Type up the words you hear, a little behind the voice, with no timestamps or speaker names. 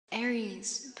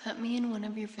Aries, put me in one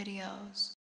of your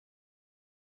videos.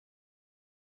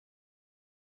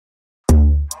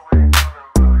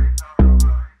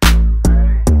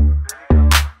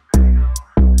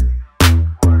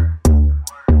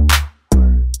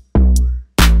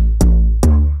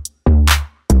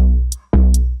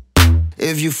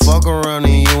 If you fuck around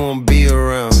and you won't be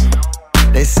around.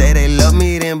 They say they love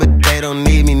me then, but they don't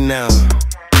need me now.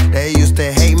 They used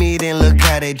to hate me, then look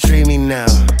how they treat me now.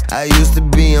 I used to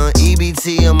be on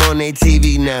EBT, I'm on their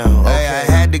TV now. Hey,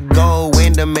 I had to go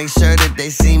in to make sure that they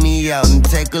see me out. And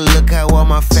take a look how all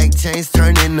my fake chains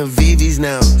turn into VVs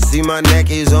now. See, my neck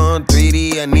is on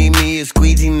 3D, I need me a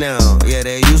squeegee now. Yeah,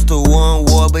 they used to want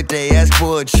war, but they asked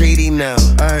for a treaty now.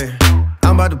 Hey,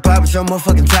 I'm about to pop at your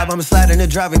motherfucking top. I'ma slide in the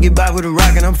drop and get by with a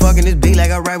rock. And I'm fucking this beat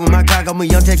like I ride with my cock. I'm a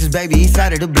young Texas baby, east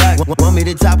side of the block. Want me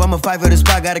to top, I'ma fight for the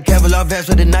spot. Got a Kevlar vest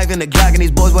with a knife and a Glock. And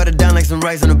these boys water down like some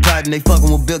rice in a pot. And they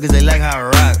fucking with Bill cause they like how I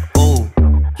rock. Ooh,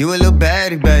 you a little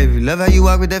baddie, baby. Love how you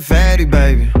walk with that fatty,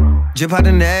 baby. Drip out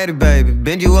the natty, baby.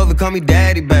 Bend you over, call me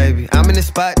daddy, baby. I'm in the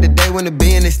spot that they wanna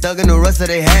be and they stuck in the rust, so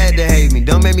they had to hate me.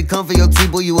 Don't make me come for your teeth,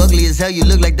 boy, you ugly as hell. You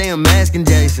look like they unmasking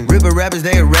Jason. Ripper rappers,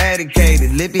 they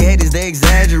eradicated. Lippy haters, they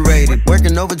exaggerated.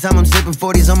 Working overtime, I'm sipping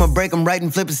 40s on my break. I'm writing,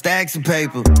 flipping stacks of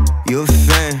paper. You a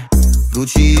fan?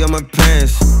 Gucci on my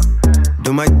pants.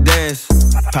 Do my dance,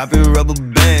 popping rubber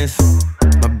bands.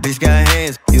 My bitch got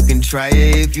hands, you can try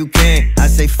it if you can. I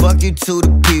say fuck you to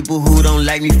the people who don't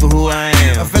like me for who I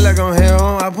am. I feel like I'm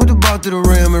hell, I put the ball to the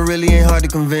rim. It really ain't hard to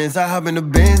convince. I hop in the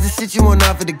Benz, this shit you want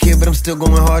off for the kid, but I'm still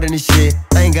going hard in this shit.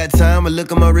 I ain't got time, I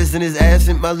look at my wrist and it's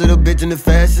absent. My little bitch in the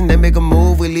fashion, they make a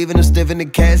move, we leaving them stiff in the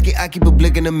casket. I keep a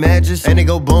blick in the mattress, and they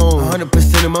go boom.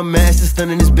 100% of my master,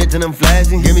 stunning this bitch and I'm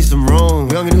flashing. Give me some room,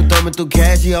 youngin' who thumbing through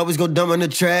cash, he always go dumb on the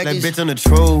track. That bitch on the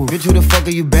truth, bitch who the fuck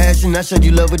are you bashing? I showed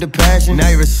you love with the passion, now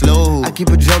you're a slow. I keep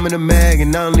a drum in a mag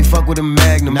and I only fuck with a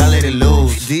magnum, now let it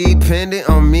loose. Dependent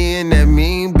on me and that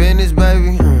mean business,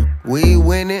 baby. We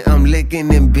winning, I'm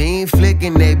licking and bean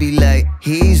flicking. They be like,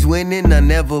 he's winning. I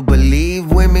never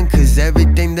believe women, cause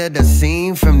everything that I've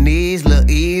seen from these look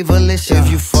evilish.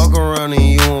 If you fuck around and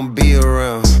you won't be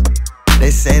around. They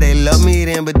say they love me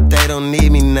then, but they don't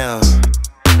need me now.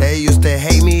 They used to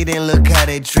hate me, then look how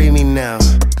they treat me now.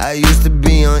 I used to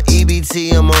be on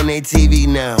EBT, I'm on their TV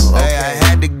now. Hey, I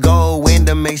had to go in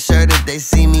to make sure that they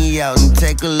see me out. And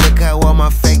take a look how all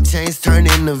my fake chains turn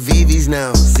into VVs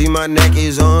now. See, my neck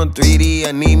is on 3D,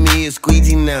 I need me a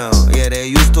squeegee now. Yeah, they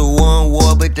used to want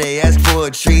war, but they asked for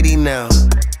a treaty now.